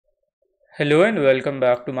Hello and welcome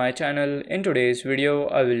back to my channel. In today's video,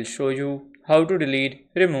 I will show you how to delete,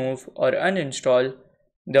 remove or uninstall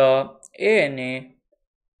the ana.co.jp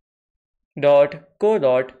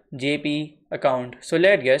account. So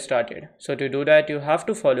let's get started. So to do that, you have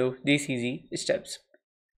to follow these easy steps.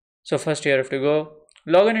 So first you have to go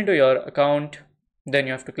log in into your account. Then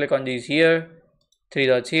you have to click on these here, three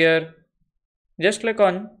dots here. Just click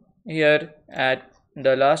on here at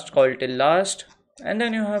the last call till last, and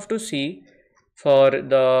then you have to see for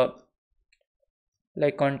the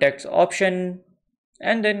contacts option,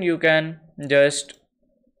 and then you can just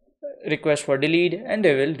request for delete and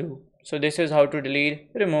they will do. So this is how to delete,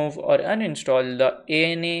 remove or uninstall the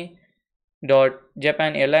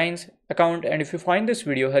ANA.Japan Airlines account. And if you find this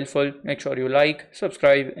video helpful, make sure you like,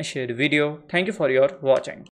 subscribe and share the video. Thank you for your watching.